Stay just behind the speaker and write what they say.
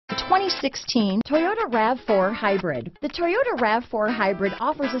2016 Toyota RAV4 Hybrid. The Toyota RAV4 Hybrid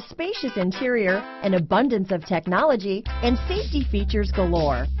offers a spacious interior, an abundance of technology, and safety features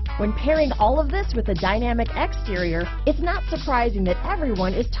galore. When pairing all of this with a dynamic exterior, it's not surprising that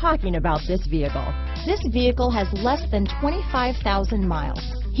everyone is talking about this vehicle. This vehicle has less than 25,000 miles.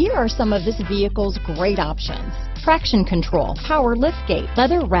 Here are some of this vehicle's great options: traction control, power liftgate,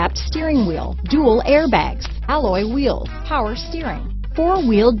 leather-wrapped steering wheel, dual airbags, alloy wheels, power steering,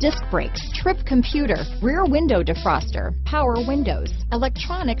 four-wheel disc brakes, trip computer, rear window defroster, power windows,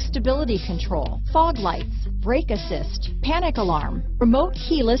 electronic stability control, fog lights, brake assist, panic alarm, remote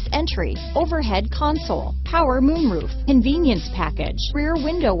keyless entry, overhead console, power moonroof, convenience package, rear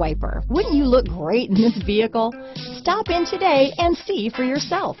window wiper. Wouldn't you look great in this vehicle? Stop in today and see for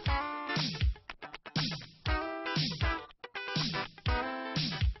yourself.